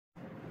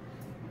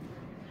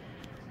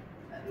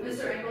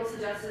Mr. Engel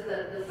suggested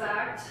that the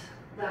fact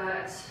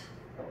that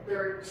there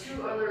are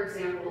two other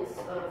examples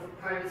of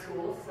private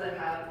schools that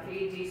have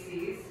paid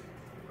DCs,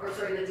 or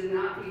sorry, that did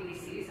not pay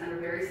DCs under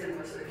very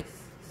similar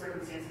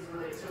circumstances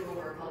related to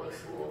where a public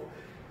school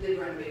did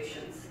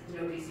renovations,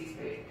 no DCs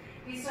paid.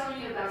 He's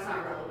telling you that that's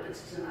not relevant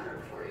to the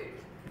matter before you,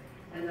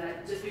 and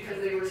that just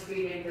because they were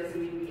speeding doesn't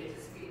mean we get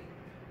to speed.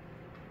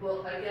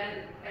 Well,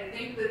 again, I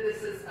think that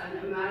this is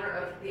a matter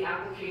of the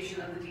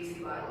application of the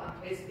DC bylaw.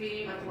 It's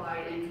being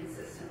applied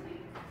inconsistently.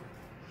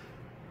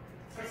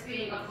 It's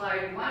being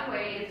applied one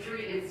way in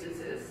 3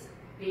 instances,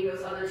 being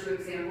those other 2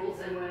 examples,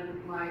 and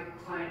when my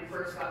client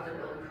first got their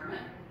building permit,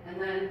 and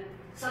then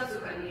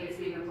subsequently it's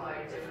being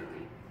applied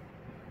differently.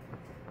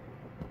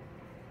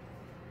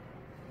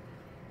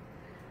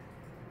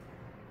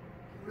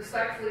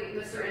 Respectfully,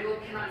 Mr. Engel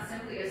cannot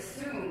simply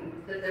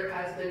assume that there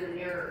has been an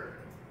error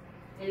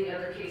in the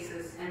other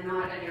cases and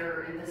not an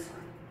error in this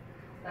one.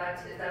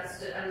 That's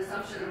an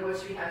assumption in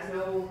which he has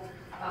no,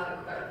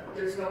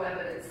 there's no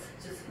evidence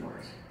to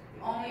support.